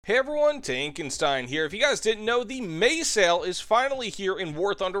Hey everyone, Tankenstein here. If you guys didn't know, the May sale is finally here in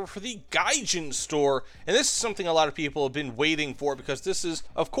War Thunder for the Gaijin store, and this is something a lot of people have been waiting for because this is,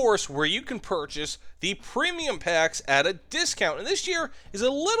 of course, where you can purchase the premium packs at a discount, and this year is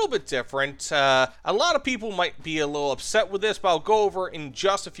a little bit different. A lot of people might be a little upset with this, but I'll go over in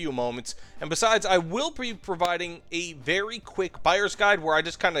just a few moments. And besides, I will be providing a very quick buyer's guide where I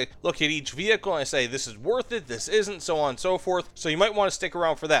just kind of look at each vehicle and I say this is worth it, this isn't, so on and so forth. So you might want to stick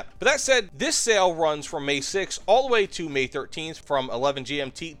around for that. But that said, this sale runs from May 6th all the way to May 13th from 11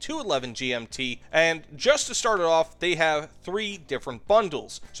 GMT to 11 GMT. And just to start it off, they have 3 different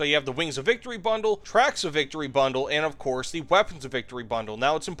bundles. So you have the Wings of Victory bundle, Tracks of Victory bundle, and of course the Weapons of Victory bundle.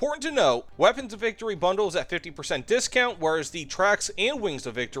 Now it's important to note, Weapons of Victory bundle is at 50% discount, whereas the Tracks and Wings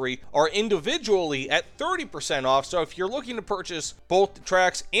of Victory are individually at 30% off. So if you're looking to purchase both the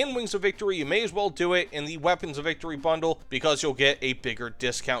Tracks and Wings of Victory, you may as well do it in the Weapons of Victory bundle because you'll get a bigger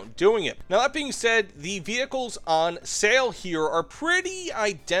discount doing it. Now that being said, the vehicles on sale here are pretty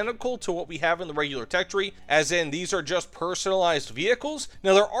identical to what we have in the regular tech tree, as in these are just personalized vehicles.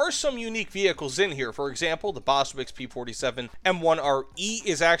 Now there are some unique vehicles in here. For example, the Boswix P47 M1RE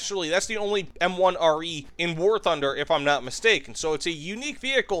is actually, that's the only M1RE in War Thunder if I'm not mistaken. So it's a unique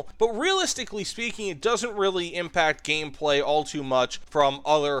vehicle, but realistically speaking, it doesn't really impact gameplay all too much from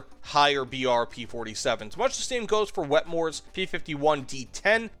other higher BR P47s. Much the same goes for Wetmore's P51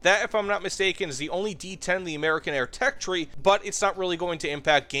 D10. That, if I'm not mistaken, is the only D10 in the American Air tech tree, but it's not really going to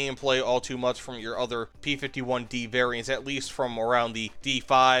impact gameplay all too much from your other P51D variants, at least from around the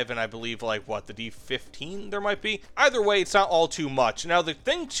D5 and I believe like what, the D15 there might be. Either way, it's not all too much. Now the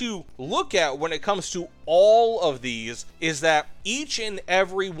thing to look at when it comes to all of these is that each and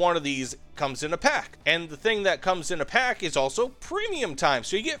every one of these comes in a pack, and the thing that comes in a pack is also premium time.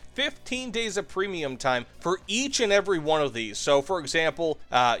 So you get 15 days of premium time for each and every one of these. So for example,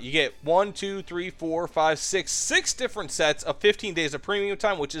 you get 6 different sets of 15 days of premium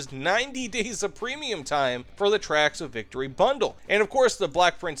time, which is 90 days of premium time for the Tracks of Victory bundle. And of course the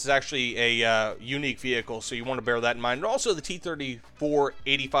Black Prince is actually a unique vehicle, so you want to bear that in mind. And also the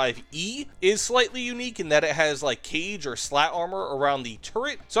T-3485E is slightly unique in that it has like cage or slat armor around the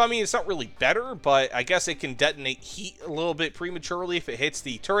turret. So I mean, it's not really better, but I guess it can detonate heat a little bit prematurely if it hits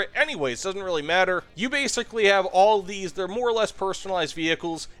the turret. Anyways, doesn't really matter. You basically have all of these. They're more or less personalized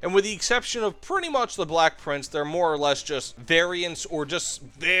vehicles, and with the exception of pretty much the Black Prince, they're more or less just variants or just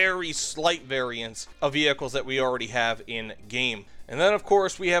very slight variants of vehicles that we already have in game. And then, of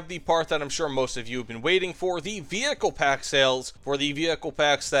course, we have the part that I'm sure most of you have been waiting for, the vehicle pack sales for the vehicle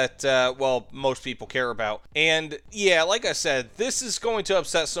packs that, well, most people care about. And yeah, like I said, this is going to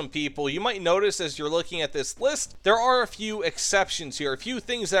upset some people. You might notice as you're looking at this list, there are a few exceptions here, a few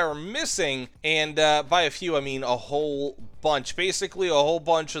things that are missing, and by a few, I mean a whole bunch. Basically, a whole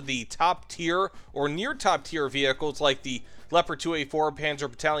bunch of the top tier or near top tier vehicles like the Leopard 2A4, Panzer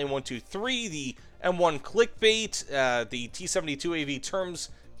Battalion 123, the M1 Clickbait, the T-72AV Terms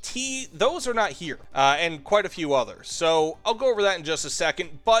T, those are not here, and quite a few others. So I'll go over that in just a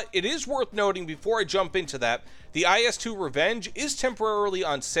second, but it is worth noting before I jump into that, the IS-2 Revenge is temporarily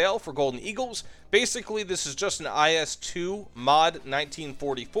on sale for Golden Eagles. Basically, this is just an IS-2 mod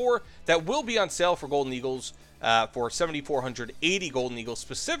 1944 that will be on sale for Golden Eagles for 7,480 Golden Eagles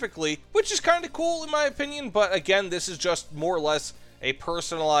specifically, which is kind of cool in my opinion, but again, this is just more or less a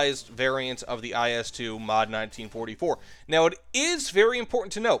personalized variant of the IS-2 mod 1944. Now, it is very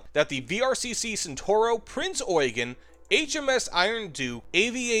important to note that the VRCC Centauro, Prinz Eugen, HMS Iron Duke,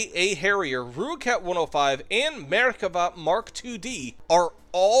 AV-8A Harrier, Ruhrkat 105, and Merkava Mark II-D are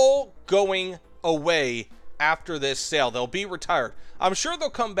all going away after this sale. They'll be retired. I'm sure they'll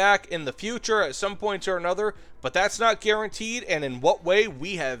come back in the future at some point or another, but that's not guaranteed, and in what way,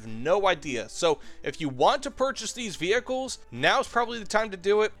 we have no idea. So if you want to purchase these vehicles, now's probably the time to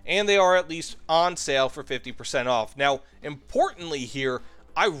do it, and they are at least on sale for 50% off. Now, importantly here,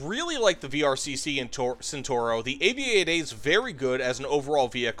 I really like the VRCC Centauro. The AV-8A is very good as an overall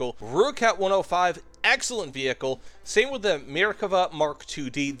vehicle. Ruhrkat 105, excellent vehicle. Same with the Merkava Mark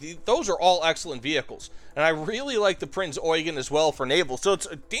II-D. Those are all excellent vehicles. And I really like the Prinz Eugen as well for naval. So it's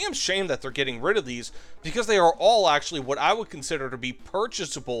a damn shame that they're getting rid of these because they are all actually what I would consider to be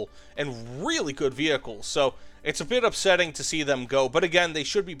purchasable and really good vehicles. So it's a bit upsetting to see them go, but again, they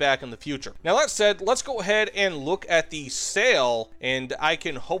should be back in the future. Now, that said, let's go ahead and look at the sale, and I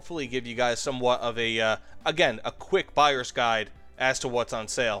can hopefully give you guys somewhat of a, again, a quick buyer's guide as to what's on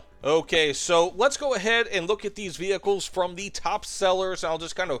sale. Okay, so let's go ahead and look at these vehicles from the top sellers. I'll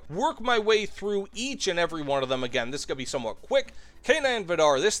just kind of work my way through each and every one of them. Again, this is going to be somewhat quick. K9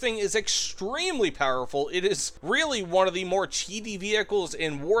 Vidar, this thing is extremely powerful. It is really one of the more cheaty vehicles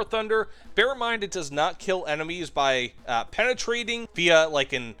in War Thunder. Bear in mind, it does not kill enemies by penetrating via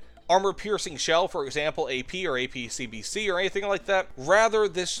like an armor-piercing shell, for example, AP or APCBC or anything like that. Rather,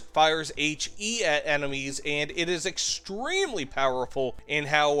 this fires HE at enemies, and it is extremely powerful in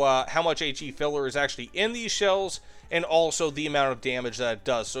how much HE filler is actually in these shells, and also the amount of damage that it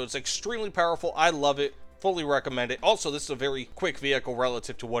does. So it's extremely powerful. I love it. Fully recommend it. Also, this is a very quick vehicle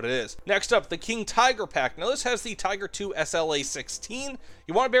relative to what it is. Next up, the King Tiger pack. Now, this has the Tiger 2 SLA 16.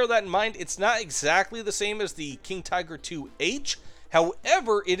 You want to bear that in mind. It's not exactly the same as the King Tiger 2H.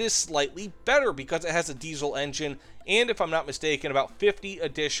 However, it is slightly better because it has a diesel engine and, if I'm not mistaken, about 50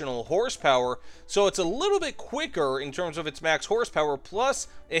 additional horsepower. So it's a little bit quicker in terms of its max horsepower, plus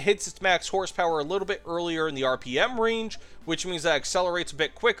it hits its max horsepower a little bit earlier in the RPM range, which means that it accelerates a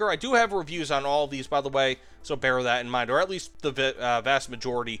bit quicker. I do have reviews on all of these, by the way, so bear that in mind, or at least the vast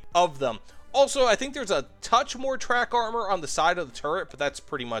majority of them. Also, I think there's a touch more track armor on the side of the turret, but that's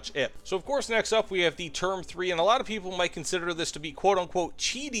pretty much it. So, of course, next up, we have the Term 3, and a lot of people might consider this to be quote-unquote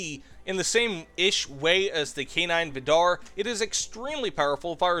cheaty in the same-ish way as the K9 Vidar. It is extremely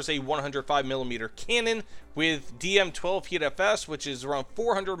powerful, fires a 105mm cannon with DM12 Heat FS, which is around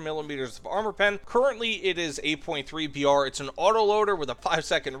 400mm of armor pen. Currently, it is 8.3 BR. It's an autoloader with a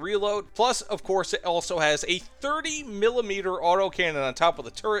 5-second reload. Plus, of course, it also has a 30mm autocannon on top of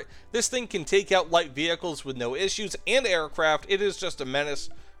the turret. This thing can take out light vehicles with no issues, and aircraft. It is just a menace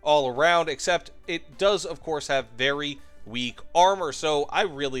all around, except it does, of course, have very weak armor, so I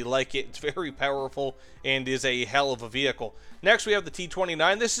really like it. It's very powerful and is a hell of a vehicle. Next, we have the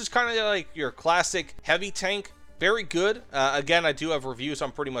T-29. This is kind of like your classic heavy tank. Very good. Again, I do have reviews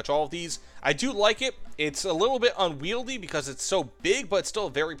on pretty much all of these. I do like it. It's a little bit unwieldy because it's so big, but it's still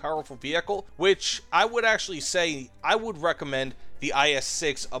a very powerful vehicle, which I would actually say I would recommend the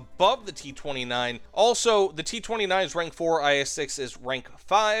IS-6 above the T-29. Also, the T-29 is rank 4, IS-6 is rank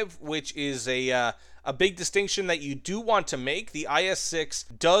 5, which is a big distinction that you do want to make. The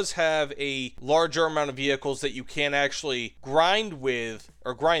IS-6 does have a larger amount of vehicles that you can actually grind with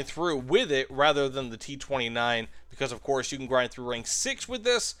or grind through with it rather than the T-29, because of course you can grind through rank 6 with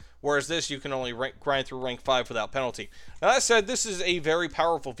this, whereas this you can only grind through rank 5 without penalty. Now, that said, this is a very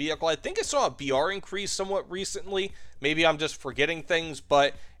powerful vehicle. I think I saw a BR increase somewhat recently. Maybe I'm just forgetting things,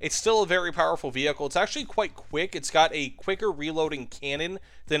 but it's still a very powerful vehicle. It's actually quite quick. It's got a quicker reloading cannon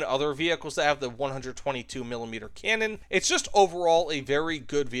than other vehicles that have the 122mm cannon. It's just overall a very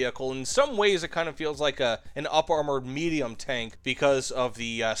good vehicle. In some ways, it kind of feels like an up-armored medium tank because of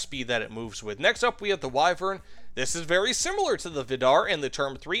the speed that it moves with. Next up, we have the Wyvern. This is very similar to the Vidar and the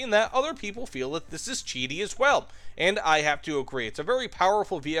Term 3 in that other people feel that this is cheaty as well. And I have to agree. It's a very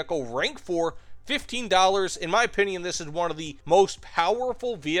powerful vehicle, rank 4, $15. In my opinion, this is one of the most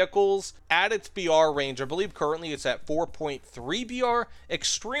powerful vehicles at its BR range. I believe currently it's at 4.3 BR.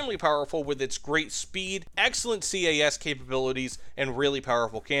 Extremely powerful with its great speed, excellent CAS capabilities, and really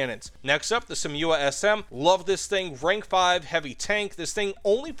powerful cannons. Next up, the Samua SM. Love this thing. Rank 5 heavy tank. This thing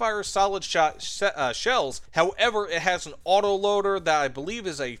only fires solid shot shells. However, it has an autoloader that I believe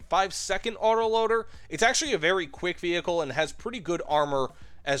is a 5-second autoloader. It's actually a very quick vehicle and has pretty good armor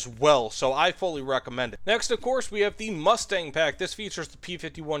as well, so I fully recommend it. Next, of course, we have the Mustang pack. This features the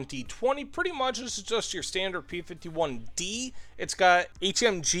P51D20. Pretty much this is just your standard P51D. It's got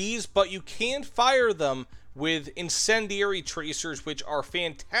HMGs, but you can fire them with incendiary tracers, which are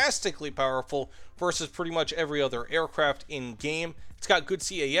fantastically powerful versus pretty much every other aircraft in game. It's got good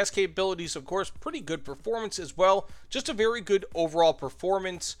CAS capabilities, of course, pretty good performance as well. Just a very good overall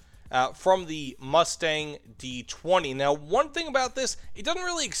performance from the Mustang D20. Now, one thing about this, it doesn't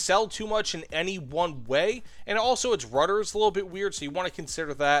really excel too much in any one way, and also its rudder is a little bit weird, so you want to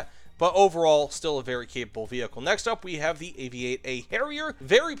consider that. But overall, still a very capable vehicle. Next up, we have the Aviate-A Harrier.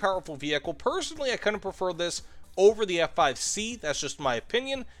 Very powerful vehicle. Personally, I kind of prefer this over the F5C. That's just my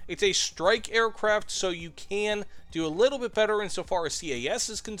opinion. It's a strike aircraft, so you can do a little bit better insofar as CAS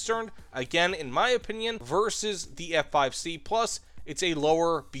is concerned. Again, in my opinion, versus the F5C. Plus, it's a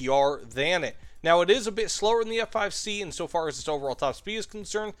lower BR than it. Now, it is a bit slower than the F5C insofar as its overall top speed is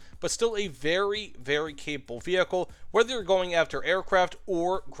concerned, but still a very, very capable vehicle, whether you're going after aircraft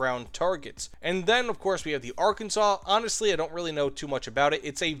or ground targets. And then, of course, we have the Arkansas. Honestly, I don't really know too much about it.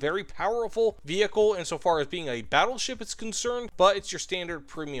 It's a very powerful vehicle insofar as being a battleship is concerned, but it's your standard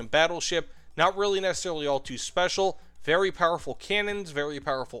premium battleship. Not really necessarily all too special. Very powerful cannons, very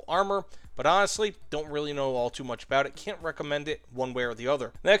powerful armor, but honestly, don't really know all too much about it. Can't recommend it one way or the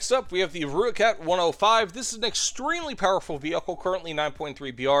other. Next up, we have the Rurocat 105. This is an extremely powerful vehicle, currently 9.3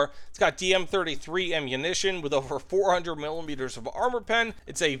 BR. It's got DM33 ammunition with over 400 millimeters of armor pen.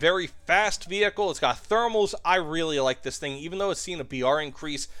 It's a very fast vehicle. It's got thermals. I really like this thing. Even though it's seen a BR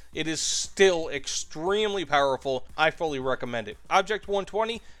increase, it is still extremely powerful. I fully recommend it. Object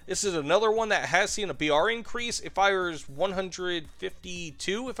 120. This is another one that has seen a BR increase. It fires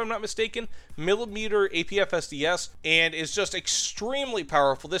 152, if I'm not mistaken, millimeter APF SDS, and is just extremely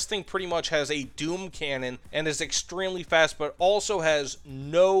powerful. This thing pretty much has a Doom cannon and is extremely fast, but also has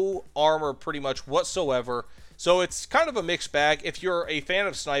no armor pretty much whatsoever. So it's kind of a mixed bag. If you're a fan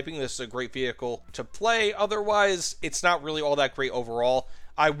of sniping, this is a great vehicle to play. Otherwise, it's not really all that great overall.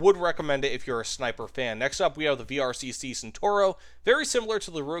 I would recommend it if you're a sniper fan. Next up, we have the VRCC Centauro. Very similar to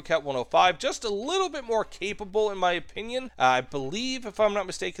the Rurocat 105, just a little bit more capable in my opinion. I believe, if I'm not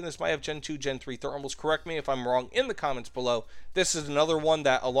mistaken, this might have Gen 2, Gen 3 thermals. Correct me if I'm wrong in the comments below. This is another one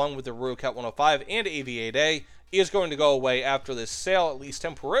that, along with the Rurocat 105 and AV-8A, is going to go away after this sale, at least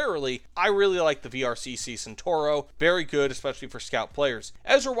temporarily. I really like the VRCC Centauro. Very good, especially for scout players.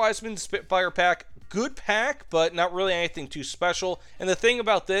 Ezra Wiseman's Spitfire pack. Good pack, but not really anything too special. And the thing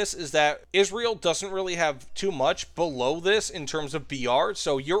about this is that Israel doesn't really have too much below this in terms of BR,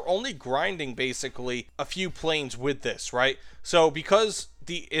 so you're only grinding basically a few planes with this, right? So because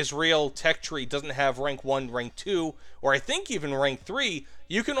the Israel tech tree doesn't have rank 1, rank 2, or I think even rank 3,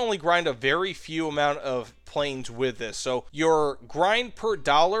 you can only grind a very few amount of planes with this. So your grind per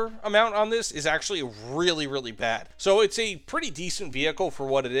dollar amount on this is actually really, really bad. So it's a pretty decent vehicle for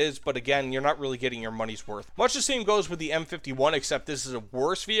what it is, but again, you're not really getting your money's worth. Much the same goes with the M51, except this is a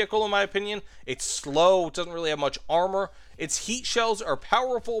worse vehicle in my opinion. It's slow, it doesn't really have much armor. Its heat shells are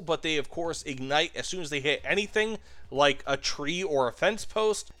powerful, but they of course ignite as soon as they hit anything like a tree or a fence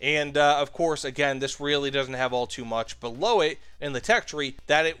post. And of course, again, this really doesn't have all too much below it in the tech tree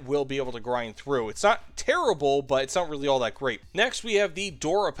that it will be able to grind through. It's not terrible, but it's not really all that great. Next, we have the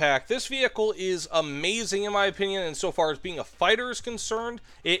Dora pack. This vehicle is amazing in my opinion, and so far as being a fighter is concerned,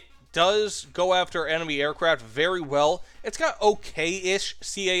 it does go after enemy aircraft very well. It's got okay-ish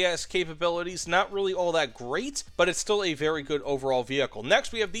CAS capabilities, not really all that great, but it's still a very good overall vehicle.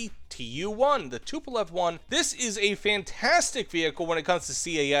 Next, we have the Tu-1, the Tupolev 1. This is a fantastic vehicle when it comes to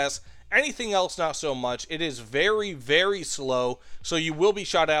CAS. Anything else, not so much. It is very, very slow, so you will be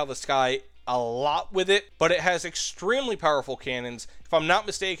shot out of the sky a lot with it, but it has extremely powerful cannons. If I'm not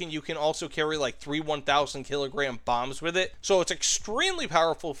mistaken, you can also carry like 3 1,000 kilogram bombs with it, so it's extremely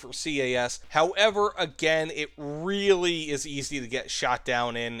powerful for CAS. However, again, it really is easy to get shot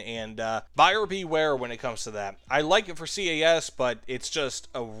down in, and buyer beware when it comes to that. I like it for CAS, but it's just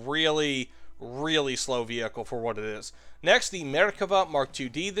a really slow vehicle for what it is. Next, the Merkava Mark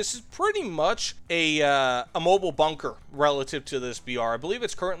II-D. This is pretty much a mobile bunker relative to this BR. I believe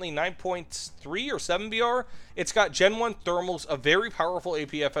it's currently 9.3 or 7 BR. It's got Gen 1 thermals, a very powerful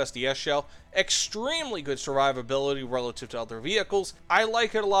APF SDS shell, extremely good survivability relative to other vehicles. I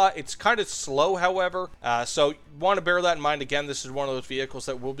like it a lot. It's kind of slow, however, so want to bear that in mind. Again, this is one of those vehicles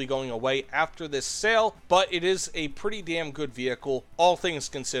that will be going away after this sale, but it is a pretty damn good vehicle, all things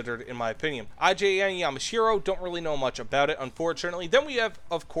considered, in my opinion. IJN Yamashiro, don't really know much about it, unfortunately. Then we have,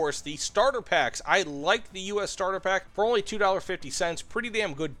 of course, the starter packs. I like the US starter pack for only $2.50. Pretty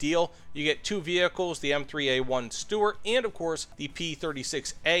damn good deal. You get 2 vehicles, the M3A1 Stuart, and of course the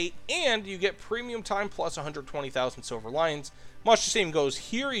P36A, and you get premium time plus 120,000 silver lions. Much the same goes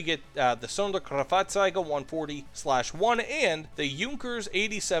here. You get the Sonderkraftzeige 140/1 and the Junkers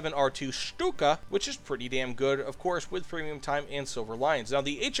 87 R2 Stuka, which is pretty damn good, of course, with premium time and silver lions. Now,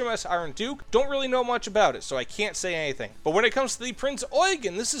 the HMS Iron Duke, don't really know much about it, so I can't say anything. But when it comes to the Prinz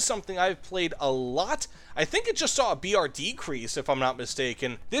Eugen, this is something I've played a lot. I think it just saw a BR decrease, if I'm not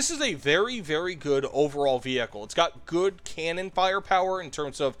mistaken. This is a very, very good overall vehicle. It's got good cannon firepower in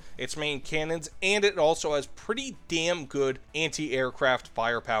terms of its main cannons, and it also has pretty damn good anti-aircraft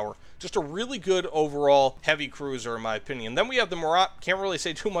firepower. Just a really good overall heavy cruiser, in my opinion. Then we have the Murat. Can't really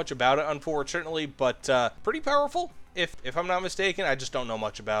say too much about it, unfortunately, but pretty powerful. If I'm not mistaken, I just don't know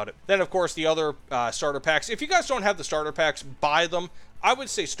much about it. Then, of course, the other starter packs. If you guys don't have the starter packs, buy them. I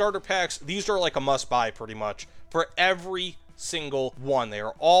would say starter packs, these are like a must-buy pretty much for every single one. They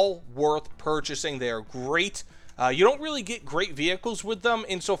are all worth purchasing. They are great. You don't really get great vehicles with them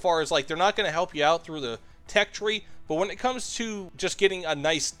insofar as, like, they're not going to help you out through the tech tree, but when it comes to just getting a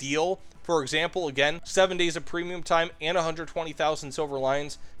nice deal, for example, again, 7 days of premium time and 120,000 silver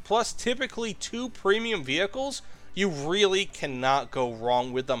lions, plus typically 2 premium vehicles, You really cannot go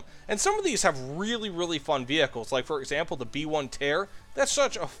wrong with them. And some of these have really fun vehicles. Like, for example, the B1 Tear. That's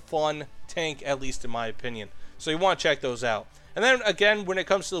such a fun tank, at least in my opinion. So you want to check those out. And then, again, when it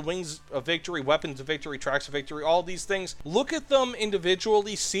comes to the Wings of Victory, Weapons of Victory, Tracks of Victory, all these things, look at them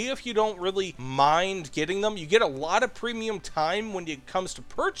individually. See if you don't really mind getting them. You get a lot of premium time when it comes to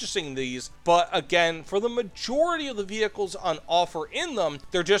purchasing these. But, again, for the majority of the vehicles on offer in them,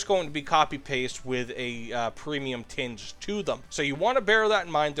 they're just going to be copy-paste with a premium tinge to them. So you want to bear that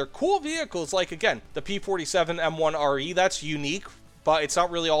in mind. They're cool vehicles, like, again, the P47 M1RE. That's unique, but it's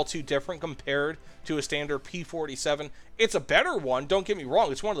not really all too different compared to a standard P47. It's a better one, don't get me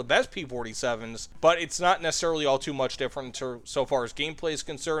wrong, it's one of the best P47s, but it's not necessarily all too much different so far as gameplay is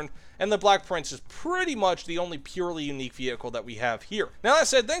concerned, and the Black Prince is pretty much the only purely unique vehicle that we have here. Now that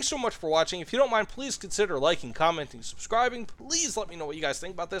said, thanks so much for watching. If you don't mind, please consider liking, commenting, subscribing. Please let me know what you guys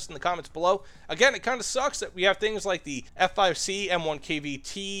think about this in the comments below. Again, it kind of sucks that we have things like the F5C,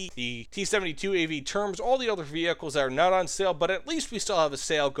 M1KVT, the T72 AV Terms, all the other vehicles that are not on sale, but at least we still have a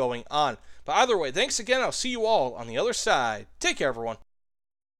sale going on. But either way, thanks again. I'll see you all on the other side. Take care, everyone.